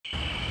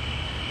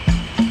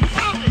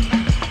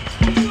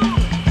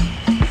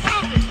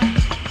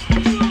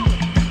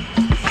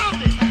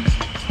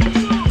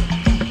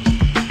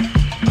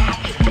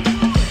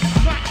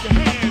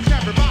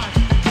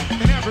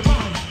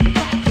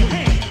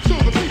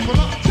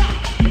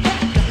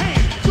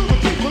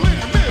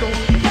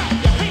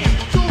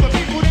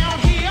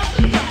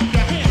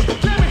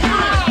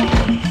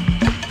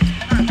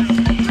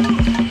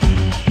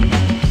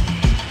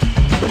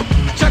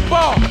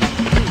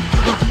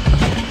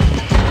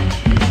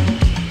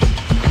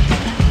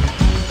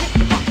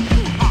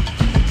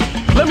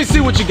me see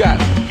what you got.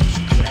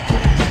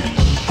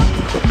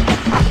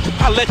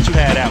 I'll let you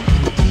have that one.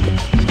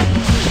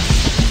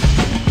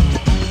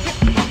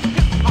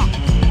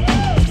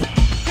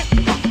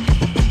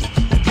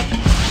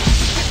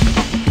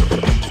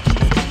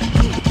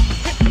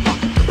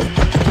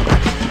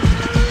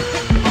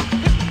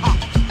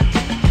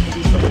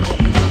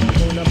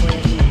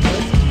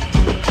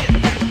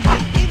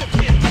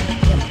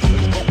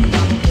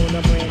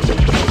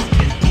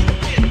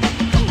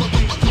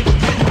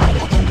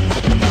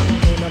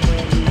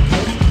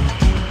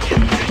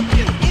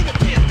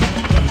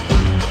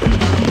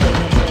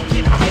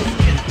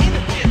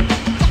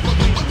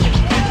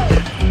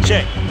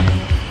 Check.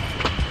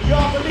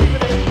 Y'all believe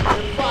in it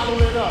and follow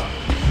it up.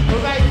 But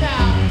right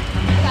now,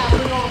 I gotta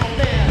bring on my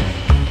man.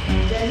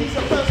 Yeah, he's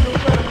a personal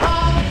friend of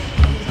mine.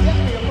 He's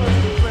definitely a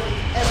personal friend of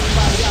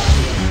everybody out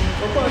here.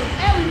 Because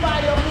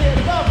everybody up here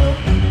love him.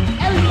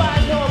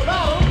 Everybody know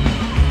about him.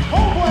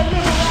 Homeboy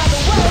live around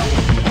the world.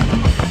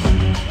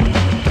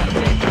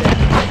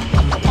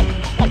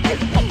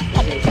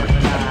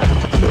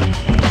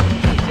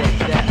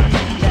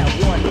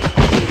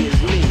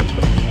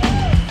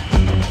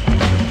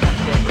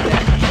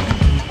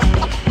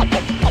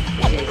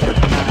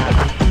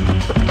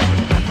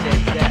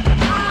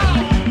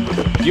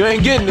 You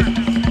ain't getting it.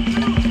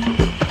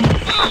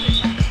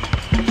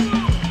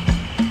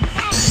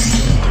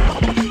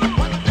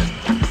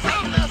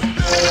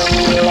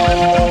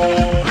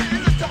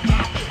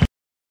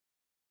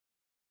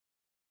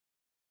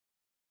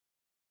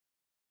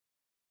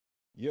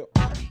 Yep.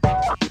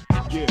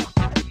 Yeah.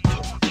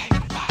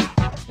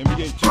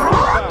 NBA 2K5.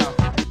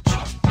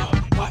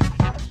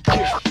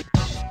 Yeah.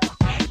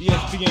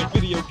 ESPN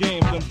video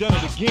games done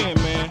it again,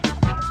 man.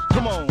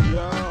 Come on.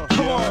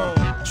 Come on.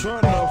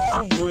 Turn up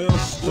for real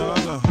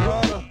stunner.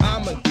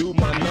 I'ma do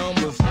my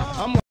numbers.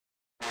 I'm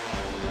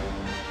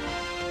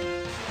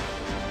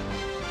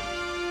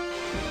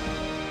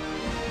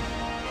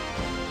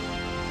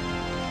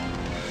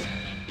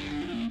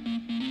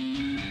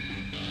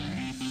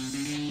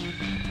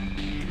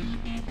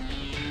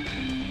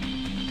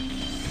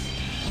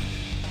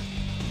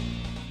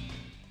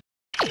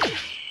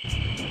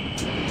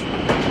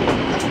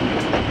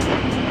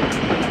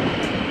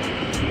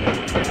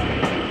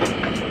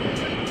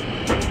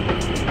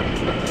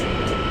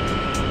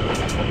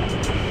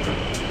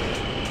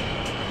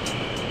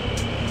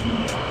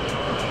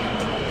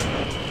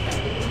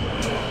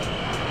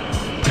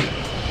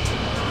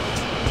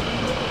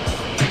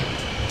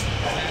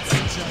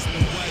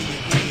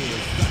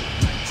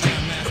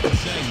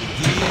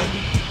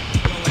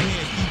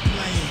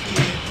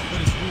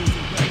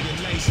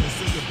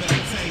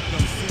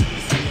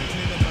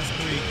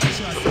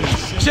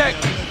Check.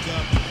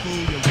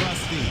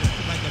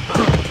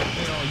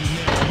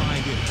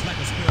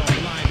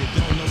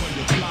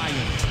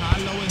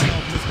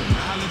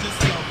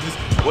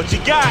 What you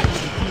got?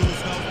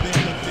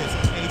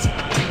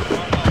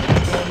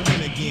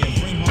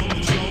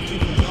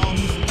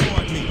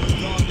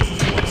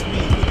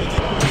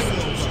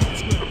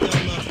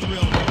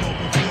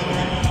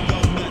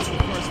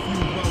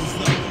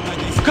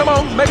 Come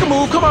on, make a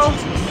move, come on.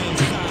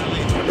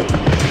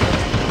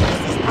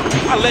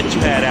 I'll let you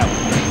have that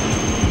one.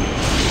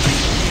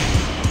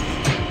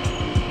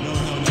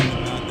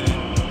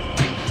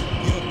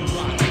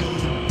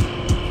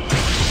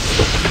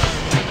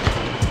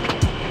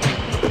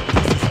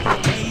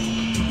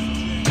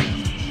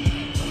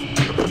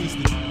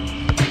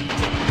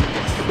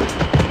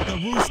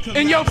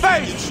 In your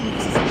face.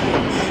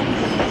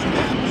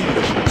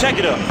 Check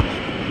it up.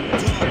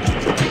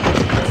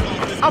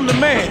 I'm the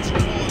man.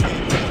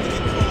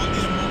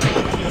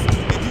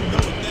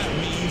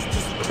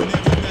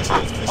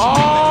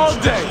 All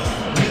day.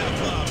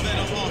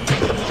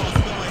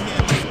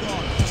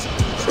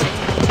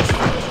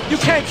 You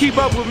can't keep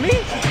up with me.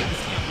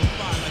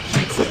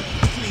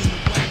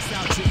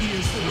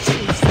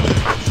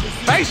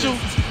 Facial.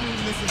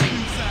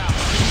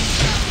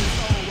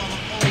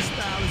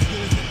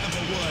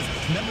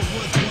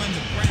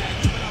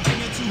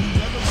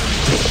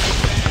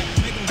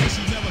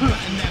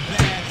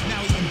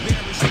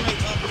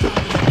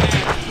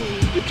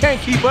 You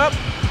can't keep up.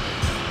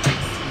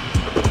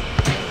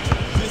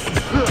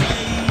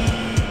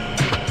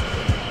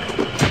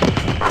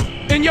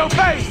 In your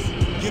face.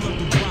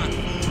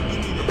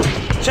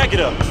 Check it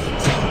up.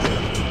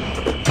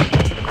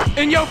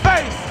 In your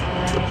face.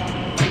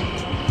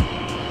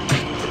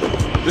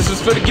 This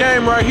is for the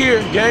game right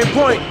here. Game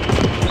point.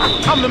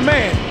 I'm the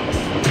man.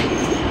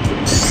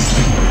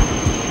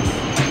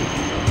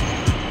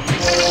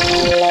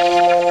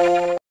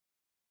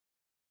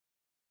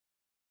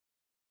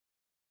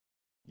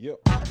 Yep.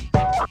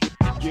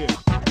 Yeah.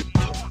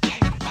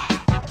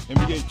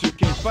 NBA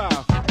 2K5.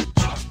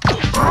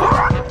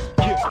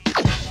 Yeah.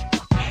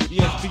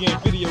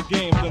 ESPN video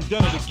games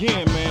done it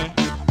again, man.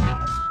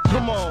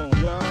 Come on.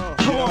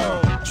 Come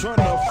on. Turn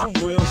up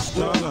for real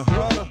stunner.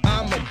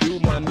 I'ma do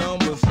my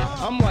numbers.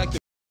 I'm like the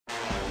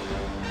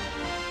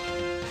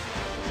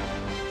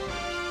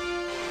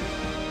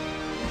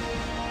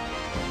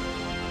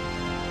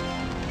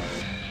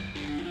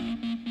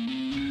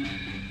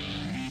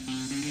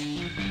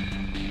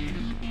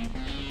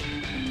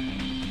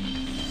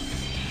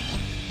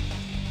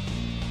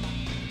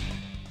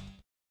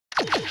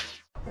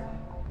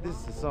This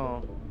is a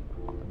song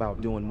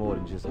about doing more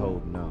than just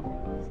holding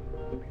on.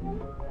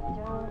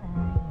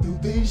 Through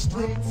these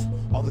streets,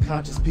 all the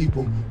conscious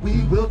people,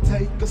 we will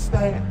take a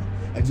stand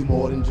and do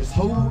more than just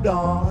hold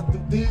on.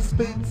 Through these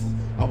beats,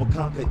 I will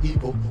conquer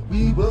evil,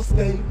 we will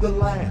save the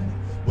land.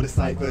 With a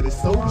cipher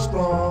that's so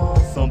strong,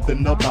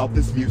 something about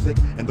this music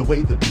and the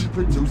way that we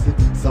produce it,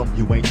 something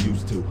you ain't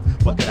used to.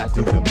 What could I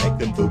do to make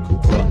them buku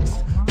bucks?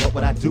 What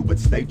would I do but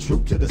stay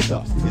true to the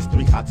stuff?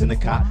 History hot in the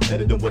cot,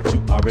 better than what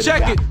you already Check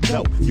got. it.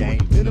 No, you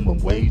ain't minimum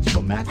wage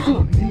for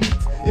maximum needs.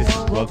 It's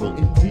a struggle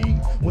indeed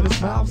when it's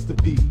mouths to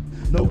feed.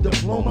 No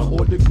diploma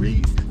or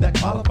degrees that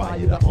qualify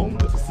you to own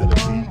the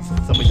facilities.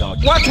 Some of y'all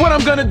Watch what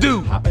I'm gonna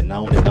do. hopping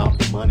on and off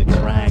the money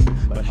train,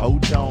 but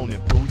hold on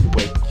and prove your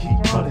way to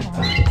keep running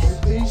things.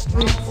 These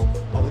streets,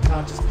 all the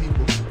conscious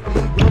people,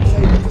 we will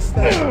take the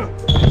stand.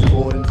 It's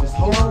more than just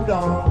hold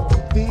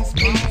on. These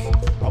streets,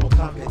 I will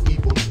conquer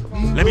evil.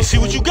 Let me see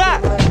what you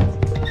got.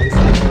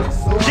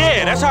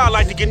 Yeah, that's how I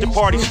like to get the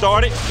party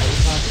started.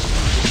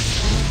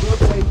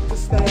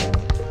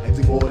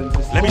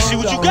 Let me see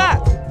what you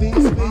got.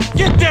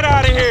 Get that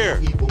out of here.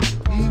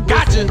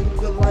 Gotcha. In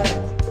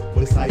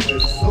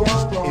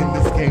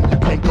this game, you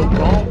can't go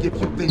wrong if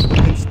you think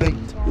with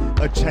instinct.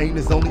 A chain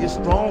is only as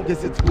strong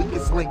as its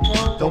weakest link.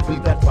 Don't be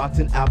that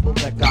rotten apple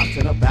that got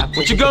in a back.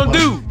 What you gonna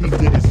do? He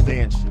did his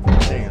dance,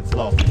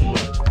 lost his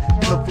lunch.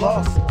 To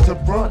floss, to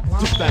front,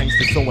 two things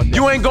to someone.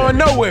 You ain't going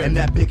nowhere. And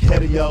that big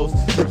head of yours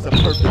gives a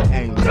perfect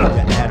aim to your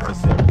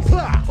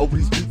adversaries. Over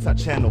these beats I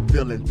channel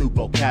feeling through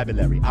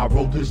vocabulary. I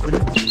roll through the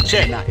streets,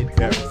 Check. not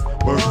embarrassed.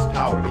 Words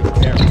power in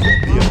carries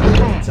the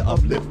ability to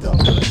uplift the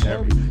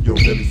military. You'll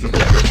really see the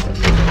difference.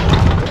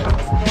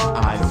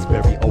 Eyes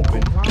very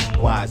open,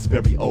 wise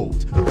very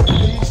old. Through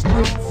these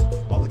streets,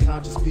 all the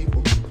conscious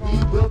people,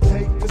 we will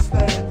take a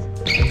stand.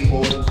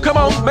 Come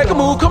on, make a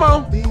move, come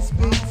on. These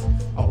beats,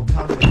 all the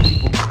conscious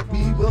people,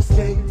 we will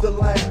save the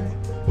land.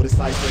 With a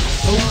cipher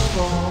so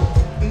strong,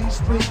 these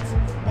streets,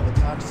 all the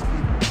conscious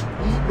people,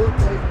 we will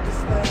take a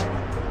stand.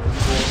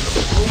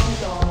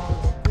 Hold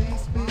on,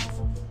 these beats,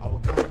 I will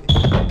conquer.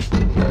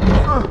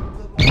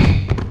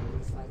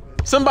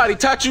 Somebody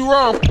taught you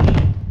wrong.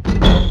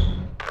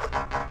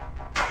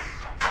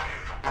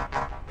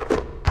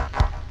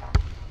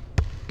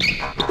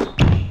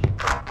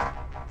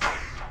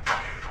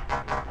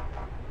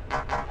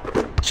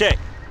 Check.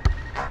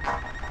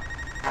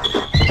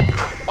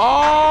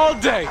 All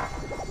day.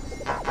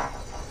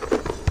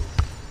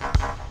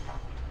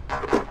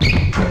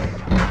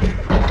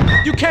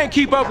 You can't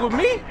keep up with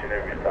me.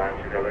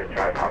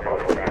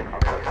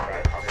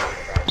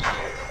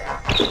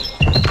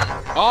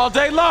 All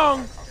day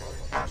long.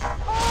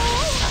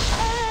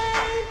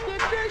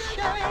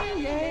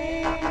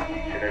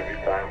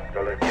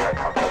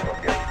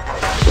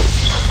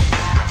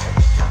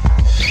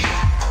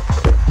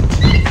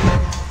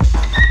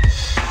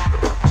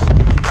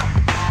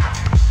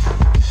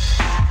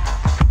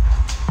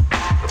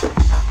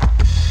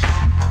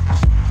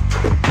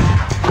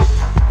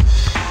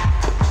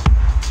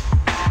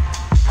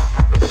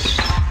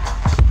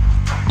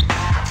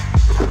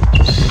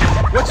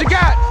 What you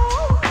got?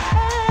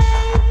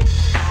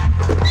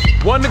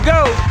 One to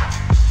go.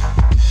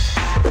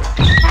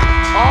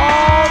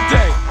 All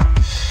day.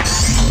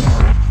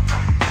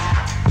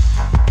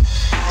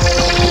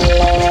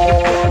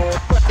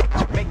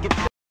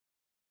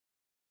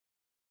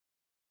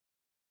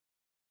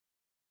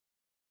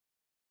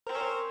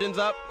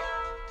 Up.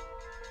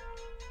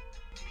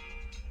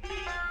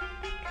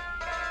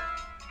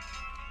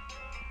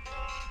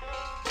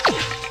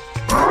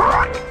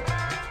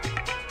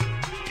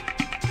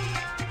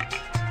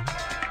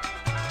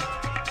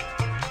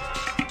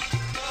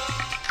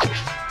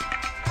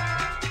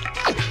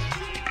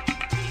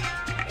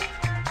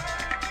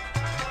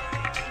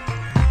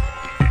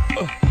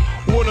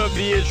 One of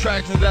the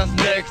attractions that's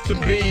next to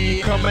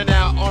be coming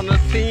out on the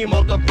scene,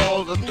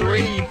 multiples of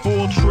three,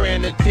 full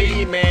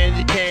trinity, man,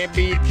 you can't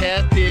be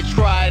tested,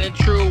 tried and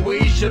true,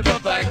 we should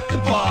perfect to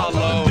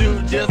follow.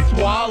 You just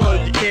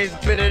swallow, you can't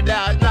spit it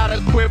out, not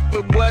equipped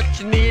with what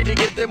you need to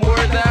get them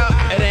words out,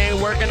 it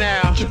ain't working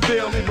out, you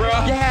feel me?